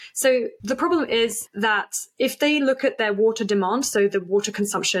So the problem is that if they look at their water demand, so the water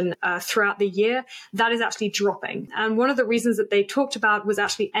consumption throughout the year, that is actually dropping. And one of the reasons that they talked about was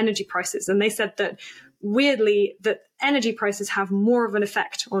actually energy prices. And they said that weirdly, that energy prices have more of an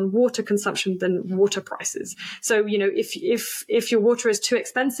effect on water consumption than water prices. So, if your water is too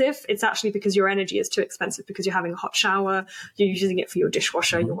expensive, it's actually because your energy is too expensive because you're having a hot shower, you're using it for your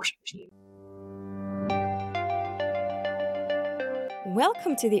dishwasher, your washing machine.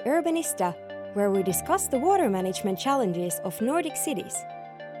 Welcome to the Urbanista, where we discuss the water management challenges of Nordic cities.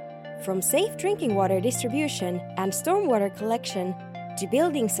 From safe drinking water distribution and stormwater collection to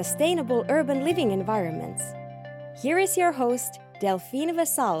building sustainable urban living environments. Here is your host, Delphine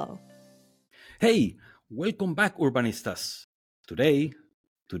Vesalo. Hey, welcome back, Urbanistas. Today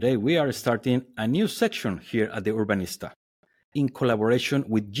we are starting a new section here at the Urbanista in collaboration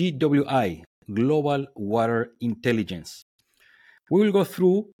with GWI, Global Water Intelligence. We will go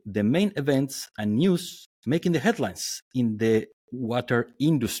through the main events and news making the headlines in the water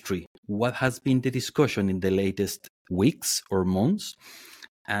industry. What has been the discussion in the latest weeks or months,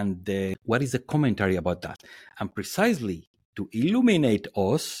 and what is the commentary about that? And precisely to illuminate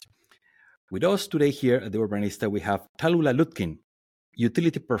us, with us today here at the Urbanista, we have Talula Lutkin,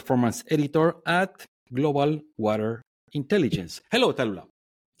 Utility Performance Editor at Global Water Intelligence. Hello, Talula.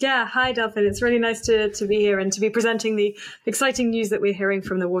 Yeah, hi, Delphine. It's really nice to be here and to be presenting the exciting news that we're hearing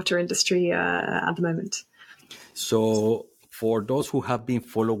from the water industry at the moment. So, for those who have been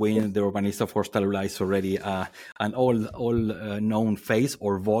following the Urbanista, for Talula is already an all-known face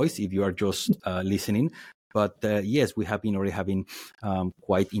or voice if you are just listening. But yes, we have been already having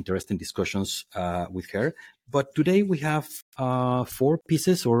quite interesting discussions with her. But today we have 4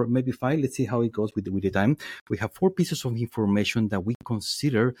 pieces, or maybe 5. Let's see how it goes with the time. We have 4 pieces of information that we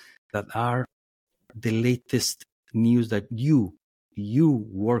consider that are the latest news that you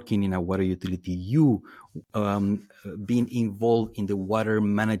working in a water utility, you being involved in the water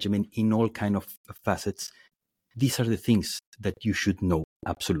management in all kind of facets. These are the things that you should know.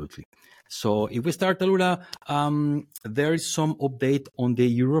 Absolutely. So if we start, Talula, there is some update on the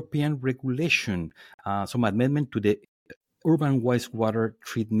European regulation, some amendment to the Urban Wastewater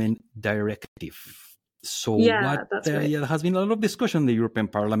Treatment Directive. So there has been a lot of discussion in the European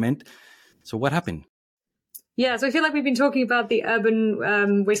Parliament. So what happened? Yeah, so I feel like we've been talking about the Urban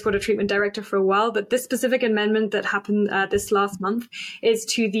Wastewater Treatment Directive for a while, but this specific amendment that happened this last month is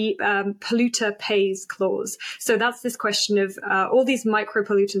to the polluter pays clause. So that's this question of all these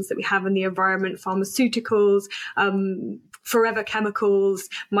micropollutants that we have in the environment, pharmaceuticals, forever chemicals,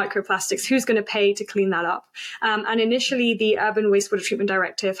 microplastics, who's going to pay to clean that up? And initially, the Urban Wastewater Treatment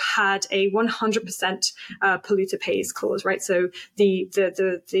Directive had a 100% polluter pays clause, right? So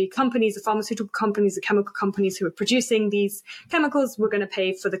the companies, the pharmaceutical companies, the chemical companies who are producing these chemicals were going to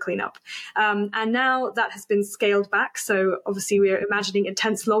pay for the cleanup. And now that has been scaled back. So obviously, we're imagining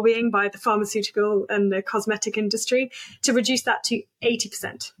intense lobbying by the pharmaceutical and the cosmetic industry to reduce that to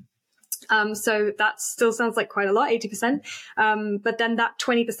 80%. So that still sounds like quite a lot, 80%. But then that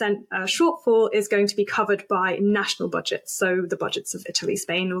 20% shortfall is going to be covered by national budgets. So the budgets of Italy,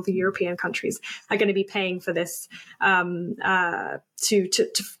 Spain, all the European countries are going to be paying for this to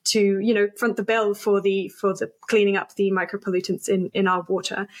front the bill for the cleaning up the micropollutants in our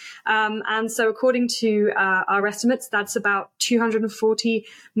water. And so according to our estimates, that's about 240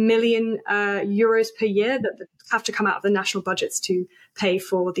 million euros per year that have to come out of the national budgets to pay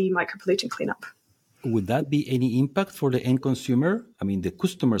for the micropollutant cleanup. Would that be any impact for the end consumer? I mean, the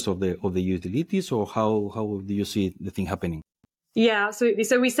customers of the utilities, or how do you see the thing happening? Yeah, absolutely.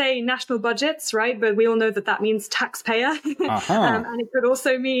 So we say national budgets, right? But we all know that means taxpayer, and it could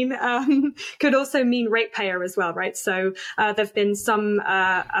also mean ratepayer as well, right? So there've been some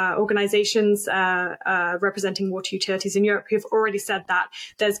organizations representing water utilities in Europe who've already said that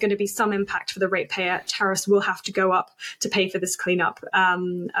there's going to be some impact for the ratepayer. Tariffs will have to go up to pay for this cleanup,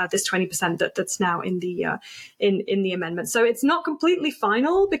 this 20% that's now in the amendment. So it's not completely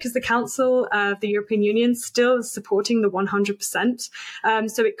final because the Council of the European Union still is supporting the 100%.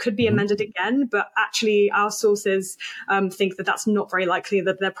 So it could be amended again, but actually our sources think that that's not very likely,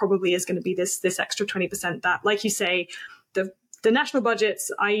 that there probably is going to be this extra 20% that, like you say, the national budgets,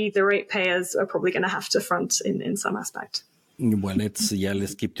 i.e. the ratepayers, are probably going to have to front in some aspect. Well,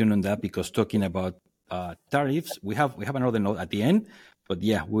 let's keep tuned on that, because talking about tariffs, we have another note at the end, but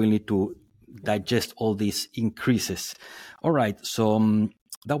yeah, we'll need to digest all these increases. All right, so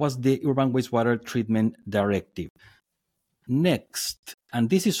that was the Urban Wastewater Treatment Directive. Next, and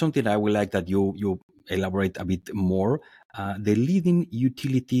this is something I would like that you elaborate a bit more, the leading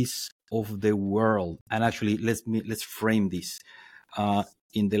utilities of the world. And actually, let's frame this.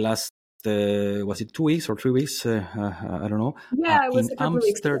 in the last, was it 2 weeks or 3 weeks? I don't know. Yeah, it was In a couple of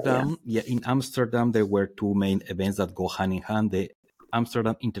weeks ago, Amsterdam, in Amsterdam, there were two main events that go hand in hand: the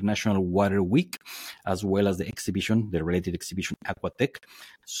Amsterdam International Water Week, as well as the related exhibition Aquatech.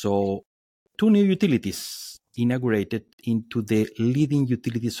 So, two new utilities inaugurated into the leading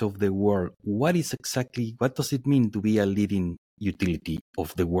utilities of the world. What does it mean to be a leading utility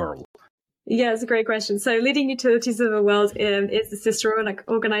of the world? Yeah, it's a great question. So Leading Utilities of the World is the sister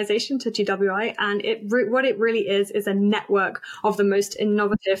organization to GWI, and what it really is a network of the most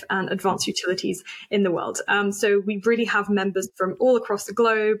innovative and advanced utilities in the world. So we really have members from all across the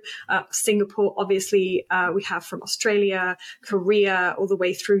globe. Singapore, obviously, we have from Australia, Korea, all the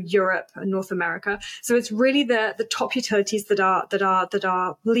way through Europe and North America. So it's really the top utilities that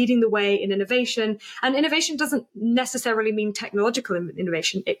are leading the way in innovation. And innovation doesn't necessarily mean technological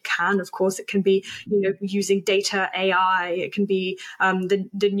innovation. It can, of course. It can be, using data, AI. It can be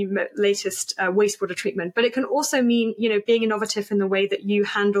the new latest wastewater treatment. But it can also mean, being innovative in the way that you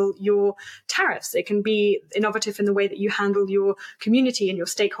handle your tariffs. It can be innovative in the way that you handle your community and your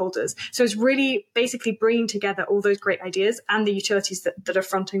stakeholders. So it's really basically bringing together all those great ideas and the utilities that are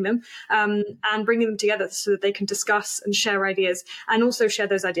fronting them, and bringing them together so that they can discuss and share ideas, and also share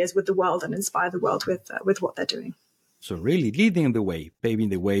those ideas with the world and inspire the world with what they're doing. So really leading the way, paving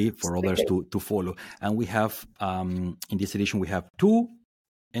the way for others to follow. And we have, in this edition, we have two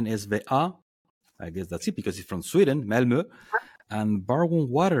NSVA, I guess that's it, because it's from Sweden, Malmö, and Barwon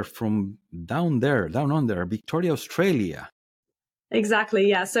Water from down under, Victoria, Australia. Exactly,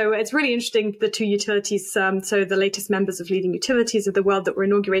 yeah. So it's really interesting, the two utilities, so the latest members of Leading Utilities of the World that we're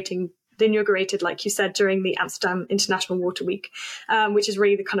inaugurated, like you said, during the Amsterdam International Water Week, which is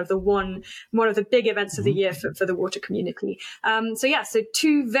really one of the big events of the year for the water community. So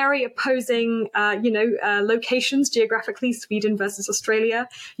two very opposing, locations geographically, Sweden versus Australia.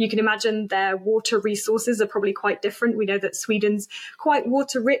 You can imagine their water resources are probably quite different. We know that Sweden's quite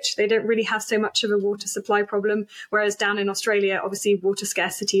water rich. They don't really have so much of a water supply problem, whereas down in Australia, obviously water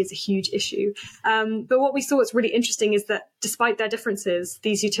scarcity is a huge issue. But what we saw what's really interesting is that despite their differences,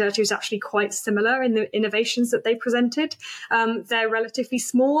 these utilities actually quite similar in the innovations that they presented. They're relatively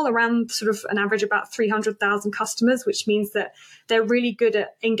small, around sort of an average about 300,000 customers, which means that they're really good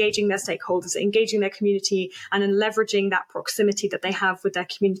at engaging their stakeholders, engaging their community, and then leveraging that proximity that they have with their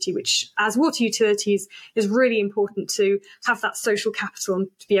community, which as water utilities is really important to have that social capital and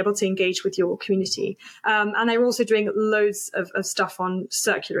to be able to engage with your community. And they're also doing loads of stuff on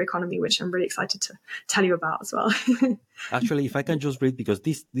circular economy, which I'm really excited to tell you about as well. Actually, if I can just read, because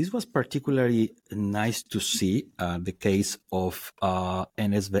this was particularly nice to see, the case of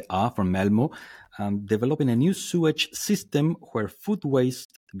NSVA from Malmö, developing a new sewage system where food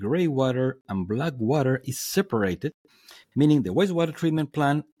waste, gray water, and black water is separated, meaning the wastewater treatment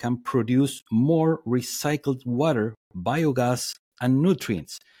plant can produce more recycled water, biogas, and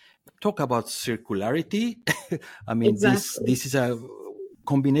nutrients. Talk about circularity. I mean, exactly. This is a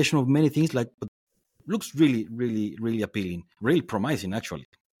combination of many things, but looks really, really, really appealing, really promising, actually.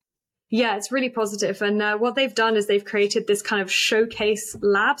 Yeah, it's really positive. And what they've done is they've created this kind of showcase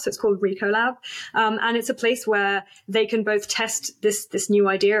lab. So it's called Rico Lab. And it's a place where they can both test this new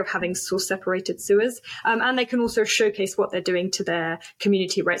idea of having source separated sewers. And they can also showcase what they're doing to their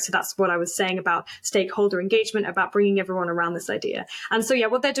community, right? So that's what I was saying about stakeholder engagement, about bringing everyone around this idea. And so, yeah,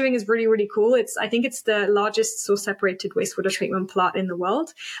 what they're doing is really, really cool. I think it's the largest source separated wastewater treatment plant in the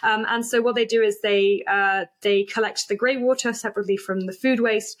world. And so what they do is they collect the grey water separately from the food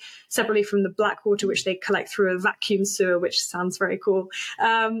waste, separately from the black water, which they collect through a vacuum sewer, which sounds very cool.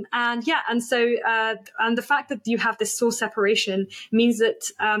 And the fact that you have this source separation means that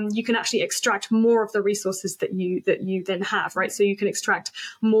you can actually extract more of the resources that you then have, right? So you can extract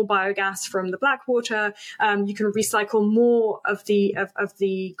more biogas from the black water. You can recycle more of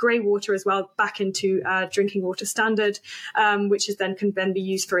the grey water as well back into drinking water standard, which can then be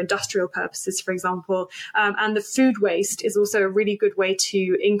used for industrial purposes, for example. And the food waste is also a really good way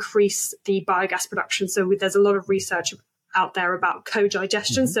to increase the biogas production. So there's a lot of research out there about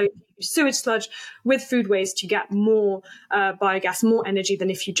co-digestion. So if you use sewage sludge with food waste, you get more biogas, more energy than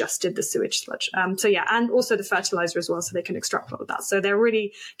if you just did the sewage sludge. And also the fertilizer as well, so they can extract a lot of that. So they're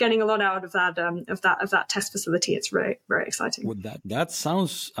really getting a lot out of that test facility. It's very, very exciting. Well, that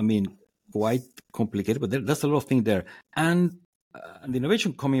sounds, quite complicated, but that's a lot of things there. And the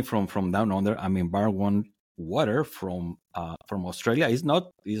innovation coming from down under, Barwon Water from Australia is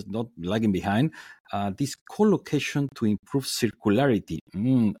not lagging behind. This co-location to improve circularity.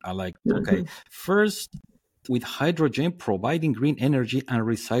 I like. Okay, first with hydrogen, providing green energy and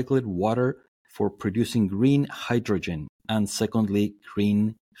recycled water for producing green hydrogen. and secondly,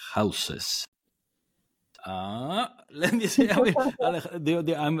 greenhouses. Let me see.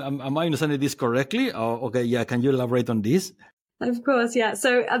 Am I understanding this correctly? Oh, okay, yeah. Can you elaborate on this? Of course, yeah.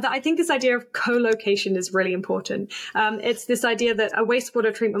 So I think this idea of co-location is really important. It's this idea that a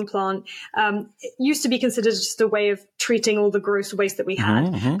wastewater treatment plant used to be considered just a way of treating all the gross waste that we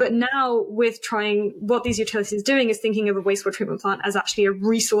had. But now with trying, what these utilities are doing is thinking of a wastewater treatment plant as actually a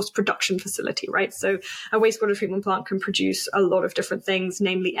resource production facility, right? So a wastewater treatment plant can produce a lot of different things,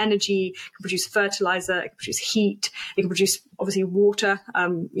 namely energy, can produce fertilizer, it can produce heat, it can produce obviously water,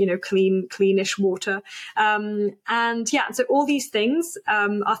 cleanish water. And yeah, so all these things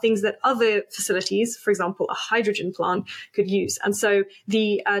are things that other facilities, for example, a hydrogen plant, could use. And so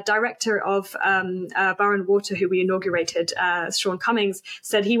the director of Barron Water, who we inaugurated, Sean Cummings,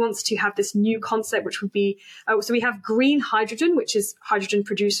 said he wants to have this new concept, which would be, so we have green hydrogen, which is hydrogen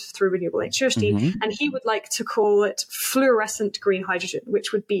produced through renewable electricity. And he would like to call it fluorescent green hydrogen,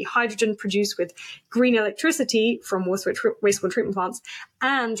 which would be hydrogen produced with green electricity from wastewater treatment plants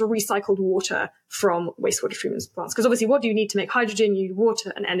and recycled water from wastewater treatment plants. Because obviously, what do you need to make hydrogen? You need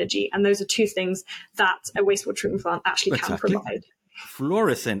water and energy. And those are two things that a wastewater treatment plant actually can provide.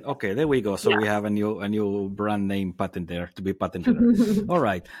 Fluorescent. Okay, there we go. So we have a new brand name patent there to be patented. All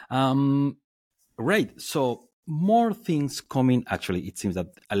right. Great. So more things coming. Actually, it seems that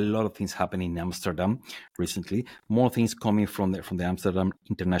a lot of things happen in Amsterdam recently. More things coming from the Amsterdam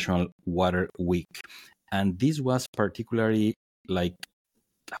International Water Week. And this was particularly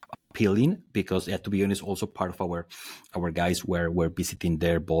appealing because, to be honest, also part of our guys were visiting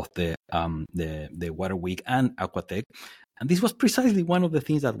there, both the Water Week and Aquatech. And this was precisely one of the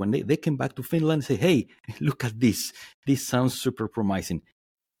things that when they came back to Finland, say, hey, look at this. This sounds super promising.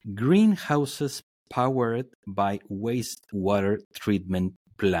 Greenhouses powered by wastewater treatment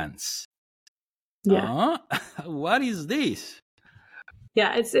plants. Yeah. What is this?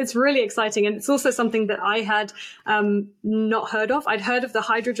 Yeah, it's really exciting. And it's also something that I had not heard of. I'd heard of the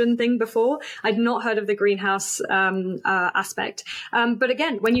hydrogen thing before. I'd not heard of the greenhouse aspect. But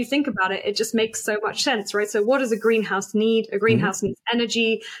again, when you think about it, it just makes so much sense, right? So what does a greenhouse need? A greenhouse needs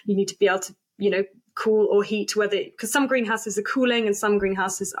energy. You need to be able to, cool or heat, because some greenhouses are cooling and some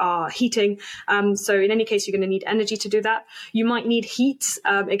greenhouses are heating. So in any case, you're going to need energy to do that. You might need heat.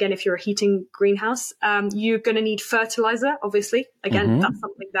 Again, if you're a heating greenhouse, you're going to need fertilizer, obviously. Again, that's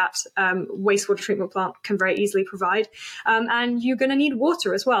something that wastewater treatment plant can very easily provide. And you're going to need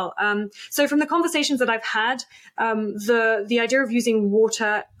water as well. So from the conversations that I've had, the idea of using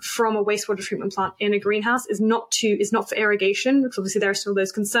water from a wastewater treatment plant in a greenhouse is not for irrigation, because obviously there are still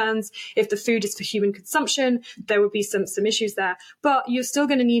those concerns. If the food is for human consumption, there would be some issues there. But you're still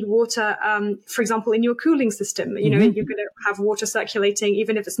going to need water, for example, in your cooling system. You're going to have water circulating,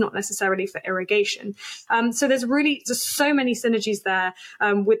 even if it's not necessarily for irrigation. So there's so many synergies there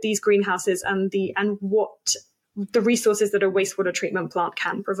with these greenhouses and what the resources that a wastewater treatment plant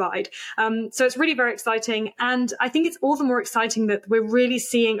can provide. So it's really very exciting. And I think it's all the more exciting that we're really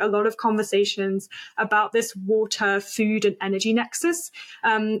seeing a lot of conversations about this water, food and energy nexus.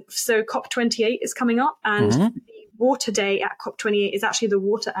 So COP28 is coming up, and the Water Day at COP28 is actually the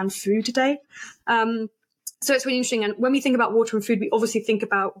Water and Food Day. So it's really interesting. And when we think about water and food, we obviously think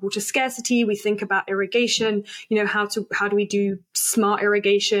about water scarcity. We think about irrigation, how do we do smart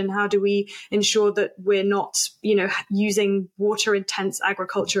irrigation? How do we ensure that we're not, using water intense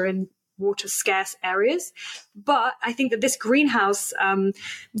agriculture in water scarce areas? But I think that this greenhouse,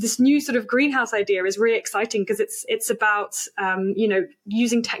 this new sort of greenhouse idea is really exciting because it's about,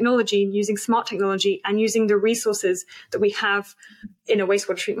 using technology, using smart technology and using the resources that we have in a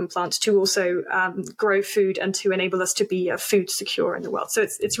wastewater treatment plant to also grow food and to enable us to be food secure in the world. So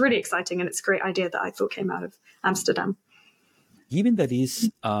it's really exciting, and it's a great idea that I thought came out of Amsterdam. Given that this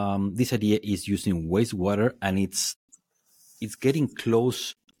idea is using wastewater and it's getting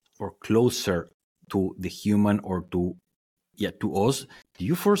closer to the human or to us, do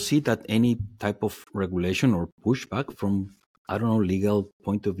you foresee that any type of regulation or pushback from, I don't know, legal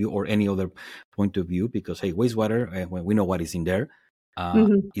point of view or any other point of view? Because, hey, wastewater, we know what is in there,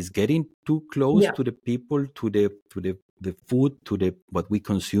 is getting too close to the people, to the food, to what we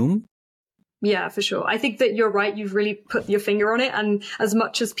consume. Yeah, for sure. I think that you're right. You've really put your finger on it. And as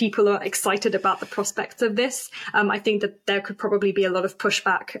much as people are excited about the prospects of this, I think that there could probably be a lot of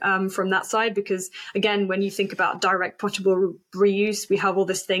pushback from that side, because, again, when you think about direct potable reuse, we have all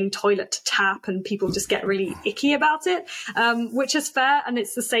this thing, toilet to tap, and people just get really icky about it, which is fair. And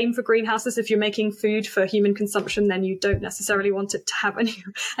it's the same for greenhouses. If you're making food for human consumption, then you don't necessarily want it to have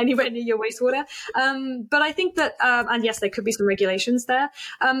anywhere near your wastewater. But I think that, and yes, there could be some regulations there.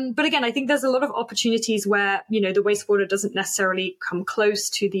 But again, I think there's a lot of opportunities where, the wastewater doesn't necessarily come close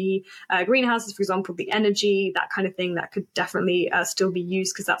to the greenhouses, for example, the energy, that kind of thing that could definitely still be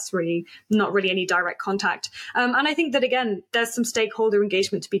used, because that's really not really any direct contact. And I think that, again, there's some stakeholder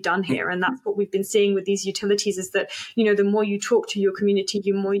engagement to be done here. And that's what we've been seeing with these utilities, is that, the more you talk to your community,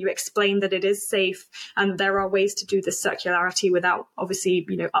 the more you explain that it is safe and there are ways to do this circularity without obviously,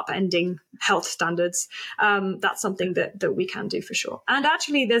 upending health standards. That's something that we can do for sure. And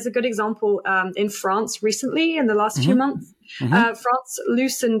actually, there's a good example in France recently in the last few months. France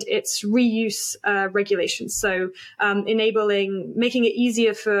loosened its reuse regulations, so making it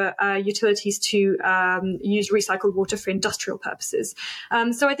easier for utilities to use recycled water for industrial purposes.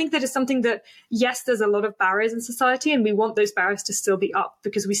 So I think that is something that, yes, there's a lot of barriers in society, and we want those barriers to still be up,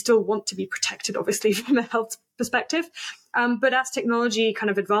 because we still want to be protected, obviously, from a health perspective. But as technology kind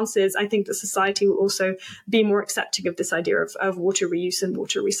of advances, I think that society will also be more accepting of this idea of water reuse and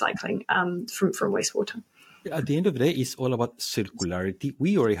water recycling from wastewater. At the end of the day, it's all about circularity.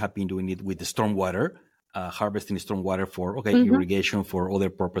 We already have been doing it with the stormwater, harvesting stormwater for, irrigation, for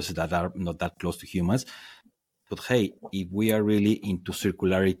other purposes that are not that close to humans. But hey, if we are really into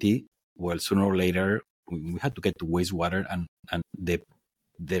circularity, well, sooner or later, we have to get to wastewater, and the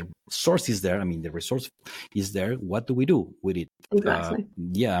source is there. I mean, the resource is there. What do we do with it? Exactly.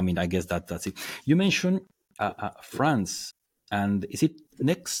 I guess that's it. You mentioned France. And is it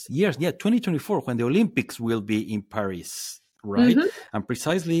next year? Yeah, 2024, when the Olympics will be in Paris, right? And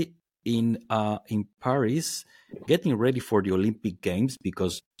precisely in Paris, getting ready for the Olympic Games,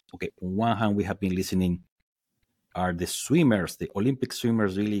 because, on one hand, we have been listening, are the swimmers, the Olympic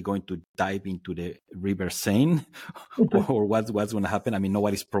swimmers, really going to dive into the River Seine, or what's going to happen? I mean,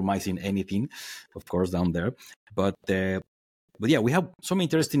 nobody's promising anything, of course, down there. But yeah, we have some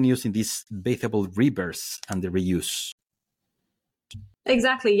interesting news in these bathable rivers and the reuse.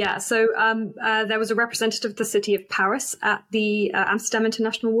 Exactly, yeah. So there was a representative of the city of Paris at the Amsterdam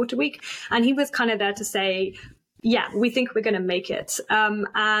International Water Week, and he was kind of there to say, yeah, we think we're going to make it.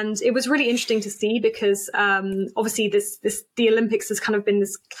 And it was really interesting to see, because obviously the Olympics has kind of been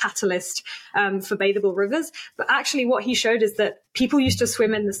this catalyst for bathable rivers. But actually what he showed is that people used to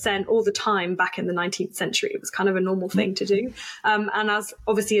swim in the Seine all the time back in the 19th century. It was kind of a normal thing to do. And as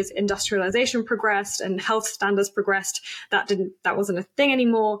industrialization progressed and health standards progressed, that wasn't a thing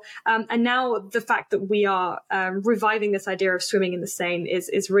anymore. And now the fact that we are reviving this idea of swimming in the Seine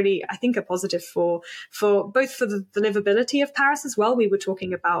is really, I think, a positive for both for the livability of Paris as well. We were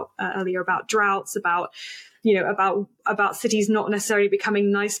talking about earlier about droughts, about cities not necessarily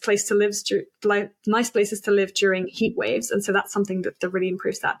becoming nice places to live during heat waves, and so that's something that really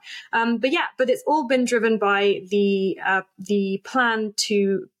improves that. But it's all been driven by the plan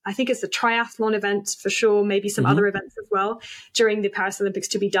to, I think it's a triathlon event for sure, maybe some other events as well during the Paris Olympics,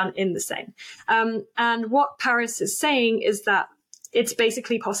 to be done in the Seine. And what Paris is saying is that it's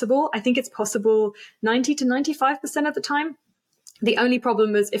basically possible. I think it's possible 90 to 95% of the time. The only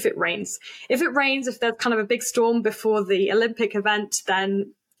problem is if it rains. If there's kind of a big storm before the Olympic event,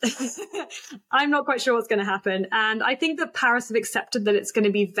 then I'm not quite sure what's going to happen. And I think that Paris have accepted that it's going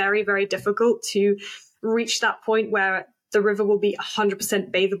to be very, very difficult to reach that point where the river will be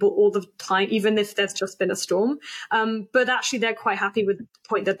 100% bathable all the time, even if there's just been a storm. But actually, they're quite happy with the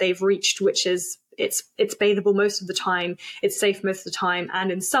point that they've reached, which is it's bathable most of the time, it's safe most of the time,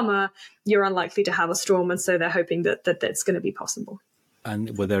 and in summer you're unlikely to have a storm, and so they're hoping that it's going to be possible.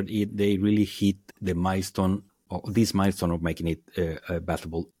 And whether they really hit the milestone, or this milestone of making it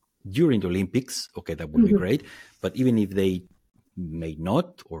bathable during the Olympics, that would be great. But even if they may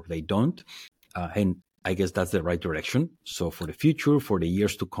not, or they don't, and I guess that's the right direction. So for the future, for the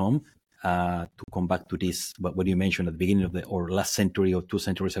years to come back to this, but what you mentioned at the beginning of or last century or 2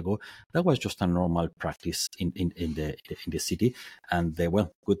 centuries ago, that was just a normal practice in the city. And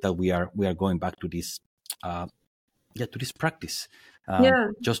good that we are going back to this, to this practice.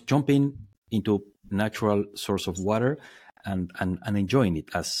 Just jumping into natural source of water and enjoying it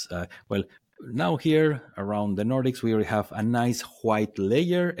as well. Now here around the Nordics, we already have a nice white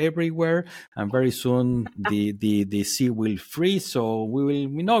layer everywhere, and very soon the sea will freeze, so we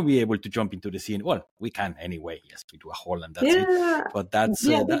will not be able to jump into the sea. Well, we can anyway. Yes, we do a hole and that's it. But that's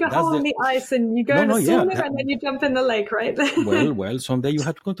dig a hole in the ice and you go to swim and then you jump in the lake, right? well, someday you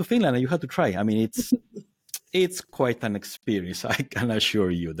have to go to Finland and you have to try. I mean, it's quite an experience. I can assure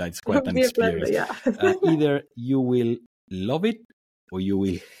you that it's quite an experience. Either you will love it or you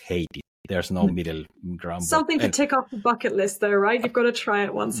will hate it. There's no middle ground. Something to tick off the bucket list, though, right? You've got to try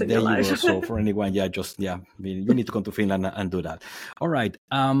it once in your life. There you go. So for anyone, you need to come to Finland and do that. All right.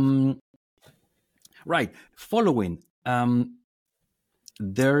 Right. Following.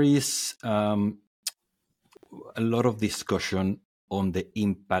 there is a lot of discussion on the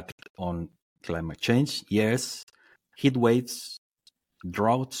impact on climate change. Yes, heat waves,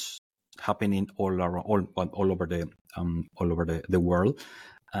 droughts happening all over the world.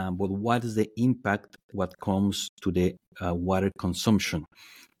 But what is the impact? What comes to the water consumption?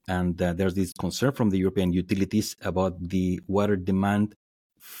 And there's this concern from the European utilities about the water demand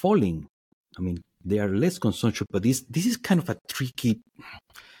falling. I mean, there are less consumption, but this is kind of a tricky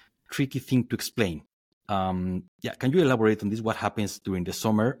thing to explain. Can you elaborate on this? What happens during the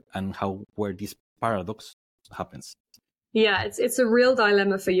summer and where this paradox happens? Yeah, it's a real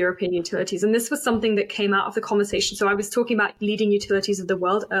dilemma for European utilities. And this was something that came out of the conversation. So I was talking about leading utilities of the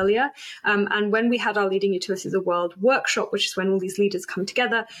world earlier. And when we had our leading utilities of the world workshop, which is when all these leaders come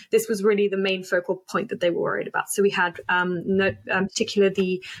together, this was really the main focal point that they were worried about. So we had,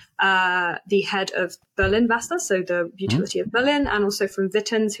 particularly the head of Berlin Wasser, so the utility of Berlin, and also from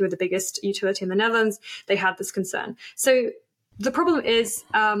Wittens, who are the biggest utility in the Netherlands. They had this concern. So the problem is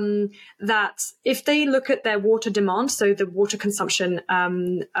that if they look at their water demand, so the water consumption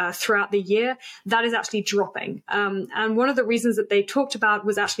throughout the year, that is actually dropping. And one of the reasons that they talked about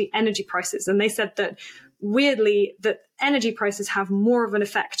was actually energy prices. And they said that, weirdly, that energy prices have more of an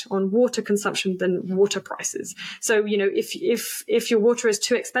effect on water consumption than water prices. So, if your water is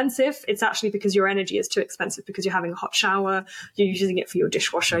too expensive, it's actually because your energy is too expensive, because you're having a hot shower, you're using it for your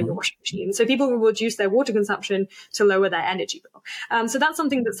dishwasher, your washing machine. So people will reduce their water consumption to lower their energy bill. So that's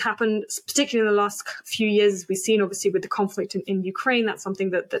something that's happened, particularly in the last few years. We've seen, obviously, with the conflict in Ukraine, that's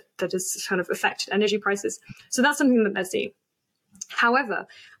something that has kind of affected energy prices. So that's something that they're seeing. However,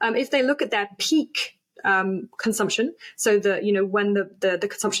 if they look at their peak consumption, so when the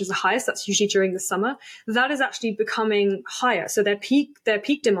consumption is the highest, that's usually during the summer, that is actually becoming higher. So their peak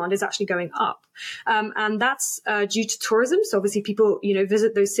demand is actually going up, and that's due to tourism. So obviously people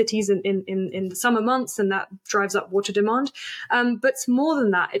visit those cities in the summer months, and that drives up water demand. But it's more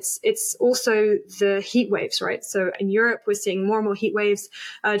than that. It's also the heat waves, right? So in Europe, we're seeing more and more heat waves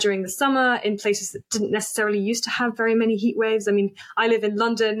during the summer in places that didn't necessarily used to have very many heat waves. I mean, I live in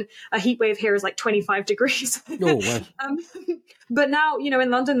London. A heat wave here is like 25 degrees. Oh, wow. But now,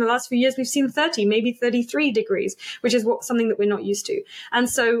 in London, the last few years, we've seen 30, maybe 33 degrees, which is something that we're not used to. And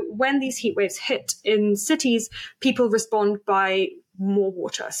so when these heat waves hit in cities, people respond by more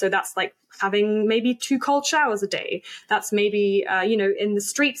water. So that's like having maybe 2 cold showers a day. That's maybe, in the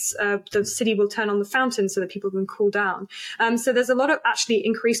streets, the city will turn on the fountain so that people can cool down. So there's a lot of actually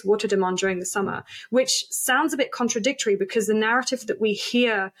increased water demand during the summer, which sounds a bit contradictory, because the narrative that we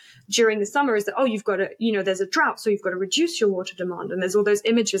hear during the summer is that, you've got to, there's a drought, so you've got to reduce your water demand. And there's all those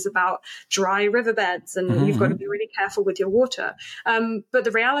images about dry riverbeds, and you've got to be really careful with your water. But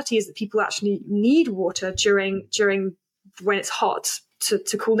the reality is that people actually need water during when it's hot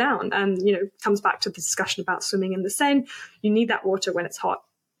to cool down. And, comes back to the discussion about swimming in the Seine. You need that water when it's hot.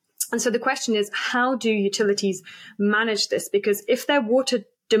 And so the question is, how do utilities manage this? Because if their water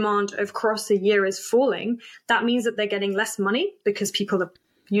demand across the year is falling, that means that they're getting less money because people are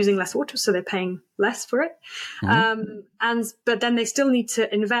using less water, so they're paying less for it. But then they still need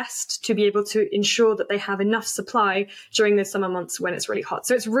to invest to be able to ensure that they have enough supply during the summer months when it's really hot.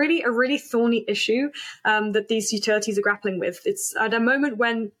 So it's really a really thorny issue that these utilities are grappling with. It's at a moment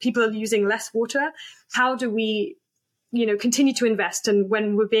when people are using less water. How do we continue to invest? And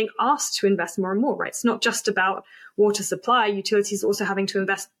when we're being asked to invest more and more, right? It's not just about water supply. Utilities are also having to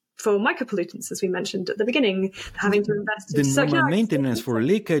invest for micropollutants, as we mentioned at the beginning, having to invest in normal maintenance for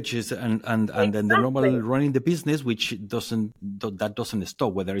leakages and then the normal running the business, which doesn't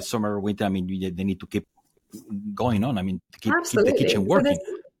stop, whether it's summer or winter. I mean, they need to keep going on. I mean, to keep the kitchen working.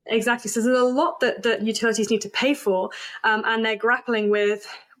 Exactly. So there's a lot that utilities need to pay for, and they're grappling with,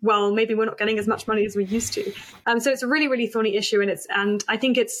 well, maybe we're not getting as much money as we used to. So it's a really, really thorny issue, and I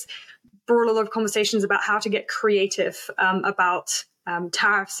think it's brought a lot of conversations about how to get creative about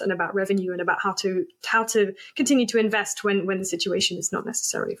tariffs and about revenue and about how to continue to invest when the situation is not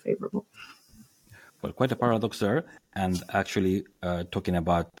necessarily favorable. Well, quite a paradox there. And actually talking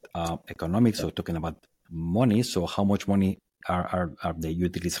about economics, or talking about money. So how much money are the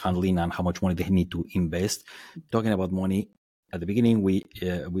utilities handling, and how much money they need to invest? Talking about money, at the beginning, we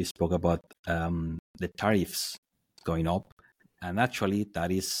spoke about the tariffs going up. And actually,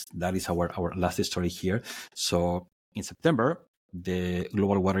 that is our last story here. So in September, the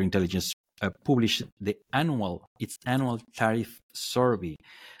Global Water Intelligence published its annual tariff survey,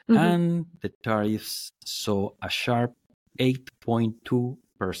 and the tariffs saw a sharp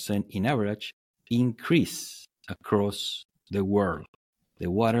 8.2% in average increase across the world. The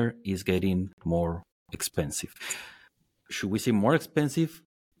water is getting more expensive. should we say more expensive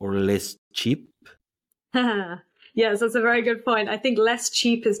or less cheap? Yes, that's a very good point. I think less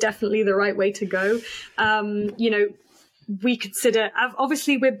cheap is definitely the right way to go. We consider,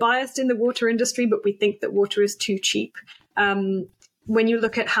 obviously we're biased in the water industry, but we think that water is too cheap. When you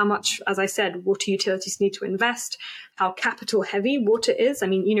look at how much, as I said, water utilities need to invest, how capital heavy water is. I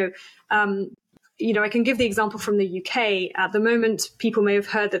mean, I can give the example from the UK. At the moment, people may have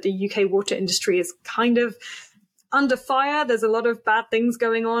heard that the UK water industry is kind of under fire. There's a lot of bad things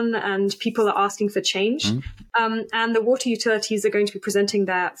going on and people are asking for change. And the water utilities are going to be presenting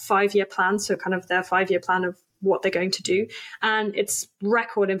their 5-year plan. So kind of their 5-year plan of what they're going to do. And it's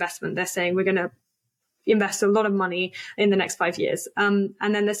record investment. They're saying we're going to invest a lot of money in the next 5 years. And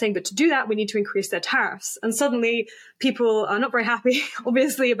then they're saying, but to do that, we need to increase their tariffs. And suddenly people are not very happy,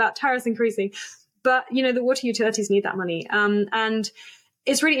 obviously, about tariffs increasing. But, the water utilities need that money. And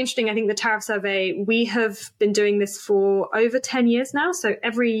it's really interesting. I think the tariff survey, we have been doing this for over 10 years now. So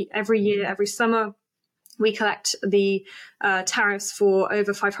every year, every summer, we collect the tariffs for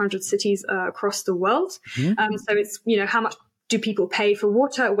over 500 cities across the world. So it's, how much do people pay for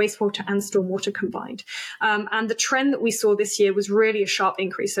water, wastewater, and stormwater combined? And the trend that we saw this year was really a sharp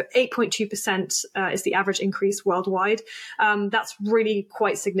increase. So 8.2% is the average increase worldwide. That's really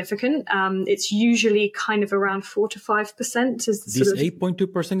quite significant. It's usually kind of around 4 to 5%. This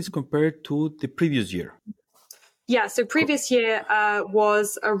 8.2% is compared to the previous year. Yeah, so previous year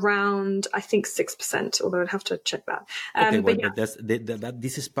was around, I think, 6%, although I'd have to check that. But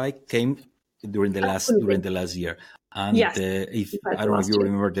this spike came during the last year. And yes, if I don't know if you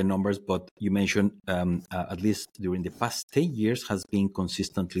remember the numbers, but you mentioned at least during the past 10 years has been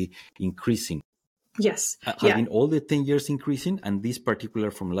consistently increasing. Yes. Has been all the 10 years increasing, and this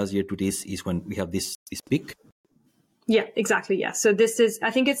particular from last year to this is when we have this peak. Yeah, exactly. Yeah. So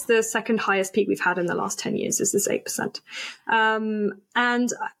I think it's the second highest peak we've had in the last 10 years is this 8%.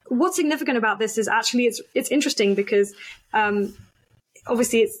 And what's significant about this is actually it's interesting because,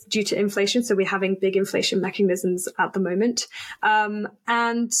 obviously, it's due to inflation. So we're having big inflation mechanisms at the moment.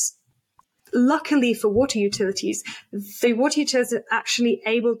 And luckily for water utilities, the water utilities are actually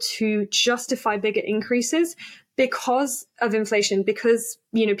able to justify bigger increases because of inflation, because,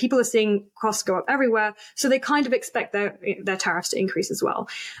 people are seeing costs go up everywhere. So they kind of expect their tariffs to increase as well.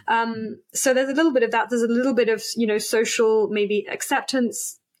 So there's a little bit of that. There's a little bit of, social maybe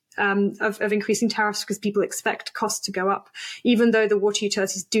acceptance of increasing tariffs because people expect costs to go up, even though the water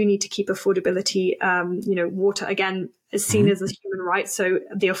utilities do need to keep affordability. Water, again, is seen as a human right. So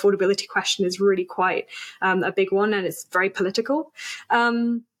the affordability question is really quite a big one, and it's very political.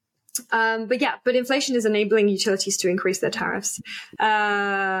 But inflation is enabling utilities to increase their tariffs.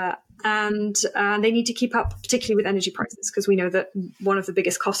 And they need to keep up, particularly with energy prices, because we know that one of the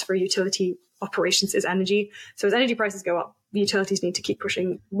biggest costs for utility operations is energy. So as energy prices go up, water utilities need to keep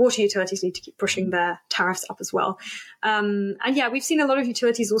pushing their tariffs up as well. We've seen a lot of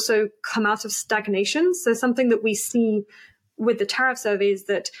utilities also come out of stagnation. So something that we see with the tariff survey is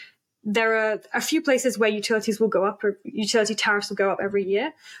that there are a few places where utilities will go up, or utility tariffs will go up every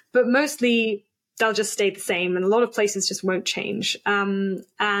year, but mostly they'll just stay the same, and a lot of places just won't change. And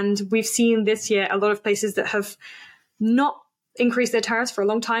we've seen this year a lot of places that have not increased their tariffs for a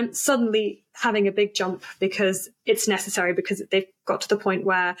long time suddenly having a big jump because it's necessary, because they've got to the point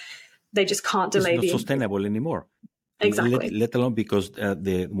where they just can't delay. It's not sustainable anymore. Exactly. Let alone because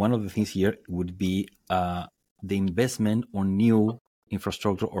one of the things here would be the investment on new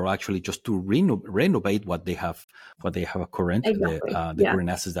infrastructure, or actually just to renovate what they have current, exactly. the current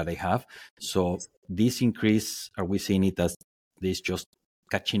assets that they have. So this increase, are we seeing it as this just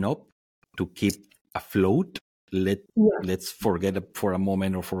catching up to keep afloat? Let's forget for a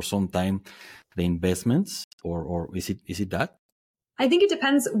moment or for some time the investments, or is it that? I think it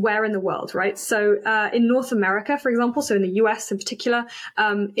depends where in the world, right? So in North America, for example, so in the US in particular,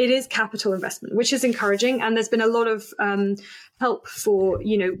 it is capital investment, which is encouraging. And there's been a lot of help for,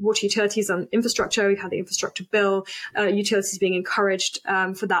 water utilities on infrastructure. We had the infrastructure bill, utilities being encouraged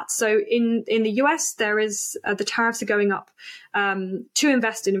for that. So in the US, there is the tariffs are going up to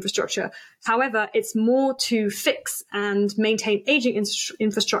invest in infrastructure. However, it's more to fix and maintain aging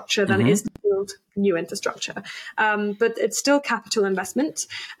infrastructure than it is to build new infrastructure. But it's still capital investment.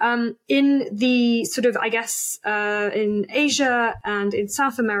 In the sort of, in Asia and in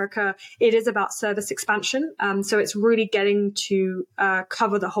South America, it is about service expansion. So it's really getting to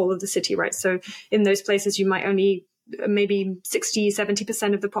cover the whole of the city, right? So in those places, you might only maybe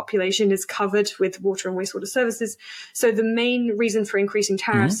 60-70% of the population is covered with water and wastewater services. So the main reason for increasing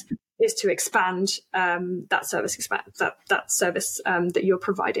tariffs is to expand that service that you're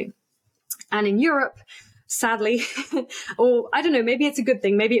providing. And in Europe, sadly, or I don't know, maybe it's a good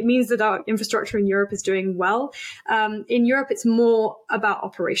thing. Maybe it means that our infrastructure in Europe is doing well. In Europe, it's more about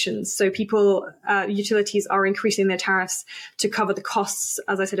operations. So utilities are increasing their tariffs to cover the costs,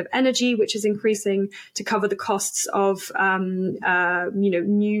 as I said, of energy, which is increasing, to cover the costs of,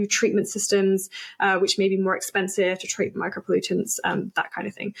 new treatment systems, which may be more expensive to treat micropollutants, that kind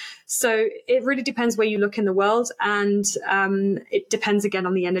of thing. So it really depends where you look in the world. And it depends again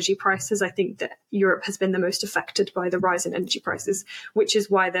on the energy prices. I think that Europe has been the most affected by the rise in energy prices, which is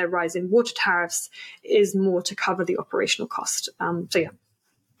why their rise in water tariffs is more to cover the operational cost.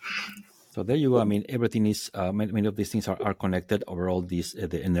 So there you go. I mean, everything is, many of these things are connected. Overall, the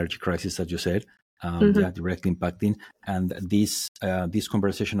energy crisis, as you said, directly impacting. And this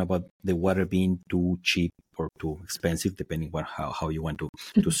conversation about the water being too cheap or too expensive, depending on how you want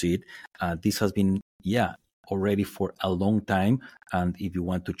to see it. This has been, already for a long time. And if you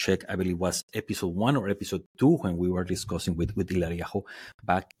want to check, I believe it was episode 1 or episode 2 when we were discussing with Ilariajo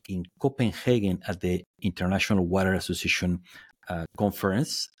back in Copenhagen at the International Water Association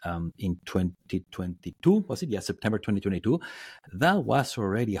conference in 2022. Was it? Yeah, September 2022. That was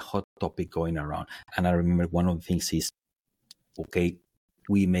already a hot topic going around. And I remember one of the things is, okay,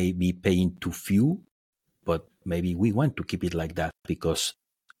 we may be paying too few, but maybe we want to keep it like that because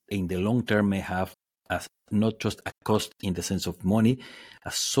in the long term may have not just a cost in the sense of money,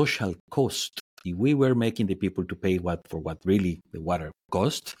 a social cost. If we were making the people to pay for what really the water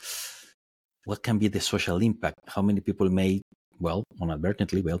cost, what can be the social impact? How many people may,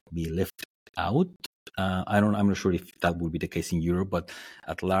 inadvertently, be left out? I'm not sure if that would be the case in Europe, but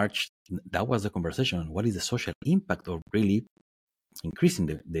at large, that was the conversation. What is the social impact of really increasing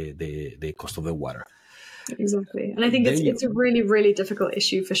the cost of the water? Exactly. And I think it's a really, really difficult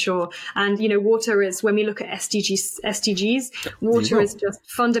issue for sure. And, water is, when we look at SDGs, water is just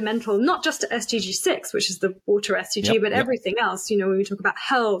fundamental, not just to SDG 6, which is the water SDG, but everything else. When we talk about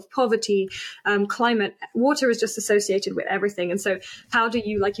health, poverty, climate, water is just associated with everything. And so how do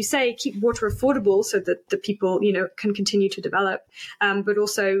you, like you say, keep water affordable so that the people, can continue to develop, but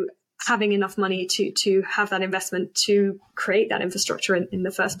also having enough money to have that investment to create that infrastructure in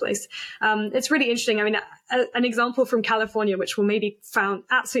the first place. It's really interesting. I mean, an example from California, which will maybe sound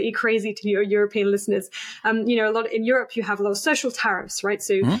absolutely crazy to your European listeners. A lot in Europe, you have a lot of social tariffs, right?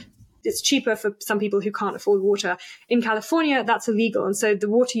 So it's cheaper for some people who can't afford water. In California, that's illegal. And so the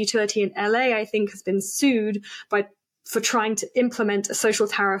water utility in LA, I think, has been sued for trying to implement a social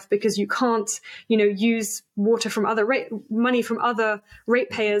tariff because you can't, use water from money from other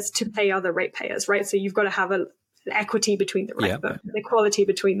ratepayers to pay other ratepayers, right? So you've got to have an equity between the equality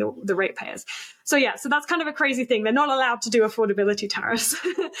between the ratepayers. So that's kind of a crazy thing. They're not allowed to do affordability tariffs,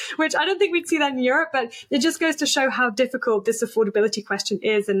 which I don't think we'd see that in Europe, but it just goes to show how difficult this affordability question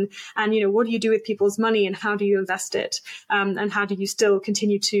is. And what do you do with people's money and how do you invest it? And how do you still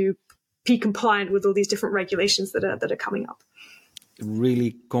continue to be compliant with all these different regulations that are coming up?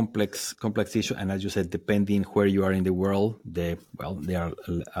 Really complex issue, and as you said, depending where you are in the world, there are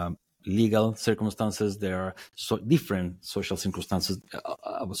legal circumstances, there are different social circumstances.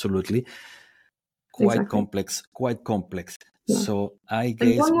 Absolutely, quite complex. Yeah. So I guess.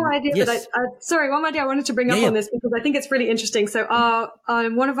 And one more idea one more idea I wanted to bring up on this because I think it's really interesting. So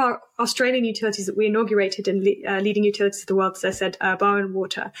one of our Australian utilities that we inaugurated in leading utilities of the world, as I said, Bowen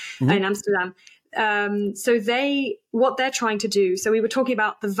Water in Amsterdam. So what they're trying to do, so we were talking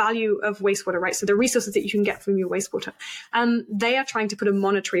about the value of wastewater, right? So the resources that you can get from your wastewater, they are trying to put a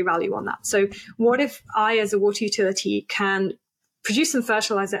monetary value on that. So what if I, as a water utility, can produce some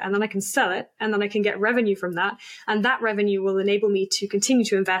fertilizer and then I can sell it and then I can get revenue from that. And that revenue will enable me to continue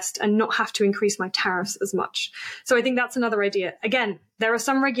to invest and not have to increase my tariffs as much. So I think that's another idea. Again, there are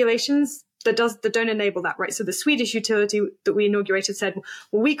some regulations that don't enable that, right? So the Swedish utility that we inaugurated said,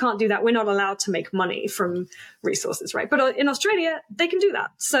 well, we can't do that. We're not allowed to make money from resources, right? But in Australia, they can do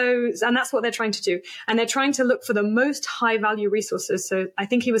that. And that's what they're trying to do. And they're trying to look for the most high value resources. So I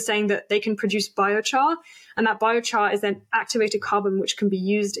think he was saying that they can produce biochar, and that biochar is then activated carbon, which can be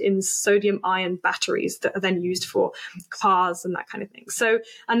used in sodium ion batteries that are then used for cars and that kind of thing. So,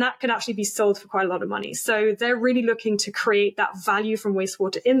 and that can actually be sold for quite a lot of money. So they're really looking to create that value from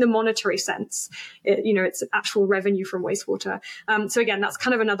wastewater in the monetary sense. It's actual revenue from wastewater. So again, that's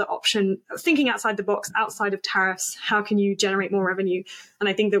kind of another option, thinking outside the box, outside of tariffs. How can you generate more revenue? And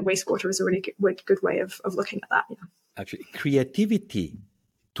I think that wastewater is a really good way of looking at that. Yeah. Actually, creativity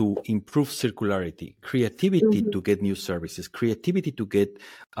to improve circularity, creativity to get new services, creativity to get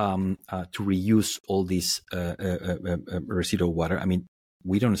to reuse all this residual water. I mean,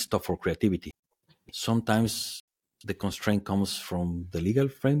 we don't stop for creativity. Sometimes the constraint comes from the legal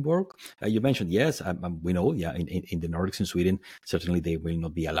framework. You mentioned, yes, we know, in the Nordics, in Sweden, certainly they will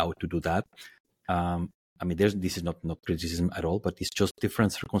not be allowed to do that. This is not criticism at all, but it's just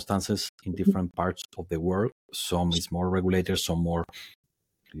different circumstances in different parts of the world. Some is more regulated, some more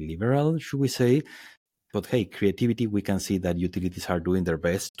liberal, should we say. But hey, creativity, we can see that utilities are doing their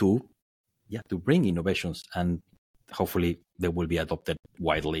best to bring innovations, and hopefully they will be adopted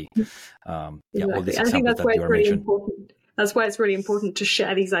widely. Exactly. All these I think examples that's why you it's are really mentioning. important. That's why it's really important to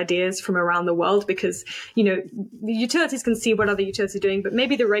share these ideas from around the world, because, the utilities can see what other utilities are doing, but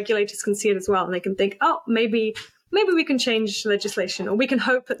maybe the regulators can see it as well. And they can think, oh, maybe we can change legislation, or we can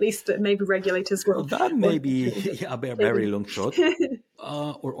hope at least that maybe regulators will. That may be a very long shot,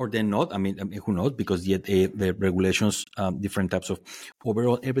 or they're not. Who knows? Because yet the regulations, different types of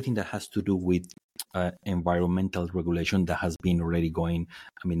overall everything that has to do with environmental regulation that has been already going,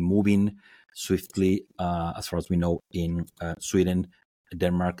 moving swiftly, as far as we know, in Sweden,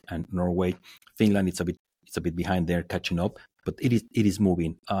 Denmark, and Norway. Finland, it's a bit behind there, catching up, but it is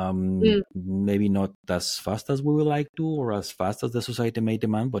moving. Maybe not as fast as we would like to, or as fast as the society may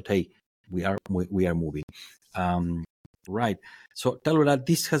demand, but hey, we are moving. Right. So, Talula,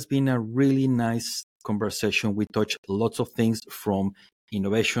 this has been a really nice conversation. We touched lots of things, from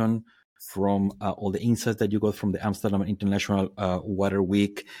innovation, from all the insights that you got from the Amsterdam International Water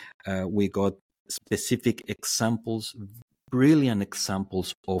Week. We got specific examples, brilliant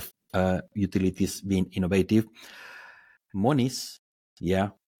examples of utilities being innovative. Monies,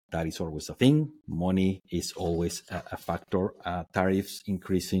 that is always a thing. Money is always a factor. Tariffs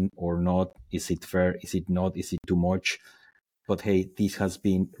increasing or not. Is it fair? Is it not? Is it too much? But hey, this has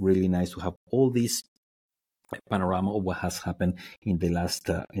been really nice to have all this panorama of what has happened in the last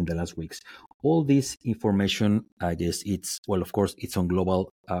weeks. All this information, I guess of course, it's on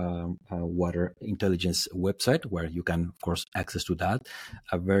Global Water Intelligence website, where you can, of course, access to that.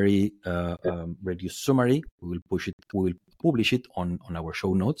 A very reduced summary. We will publish it on our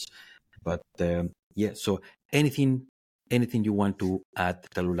show notes. But so anything you want to add,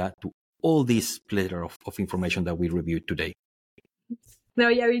 Talula, to all this plethora of information that we reviewed today? No,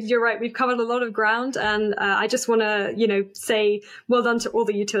 you're right. We've covered a lot of ground, and I just want to, say well done to all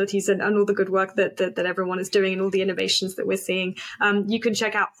the utilities and all the good work that everyone is doing, and all the innovations that we're seeing. You can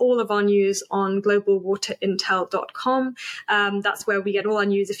check out all of our news on globalwaterintel.com. That's where we get all our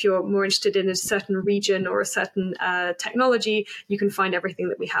news. If you're more interested in a certain region or a certain technology, you can find everything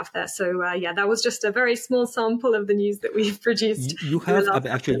that we have there. So that was just a very small sample of the news that we've produced. You have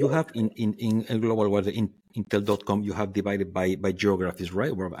in Global Water Intel.com, you have divided by geographies,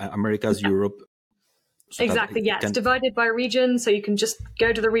 right? Where Americas, Europe. So exactly, yeah. It's divided by region, so you can just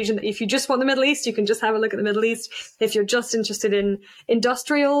go to the region. If you just want the Middle East, you can just have a look at the Middle East. If you're just interested in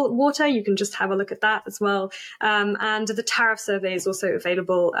industrial water, you can just have a look at that as well. And the tariff survey is also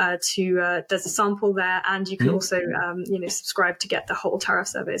available there's a sample there, and you can also, subscribe to get the whole tariff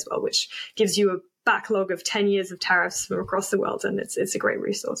survey as well, which gives you a backlog of 10 years of tariffs from across the world, and it's a great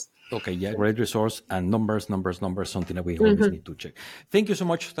resource. Okay, great resource, and numbers, something that we always need to check. Thank you so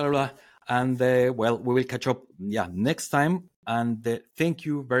much, Talula, and we will catch up next time, and thank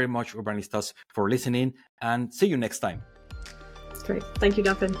you very much, Urbanistas, for listening, and see you next time. That's great. Thank you,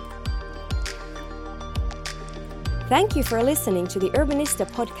 Duncan. Thank you for listening to the Urbanista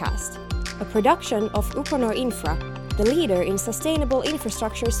podcast, a production of Uponor Infra, the leader in sustainable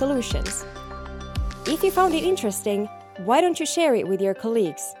infrastructure solutions. If you found it interesting, why don't you share it with your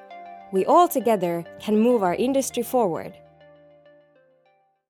colleagues? We all together can move our industry forward.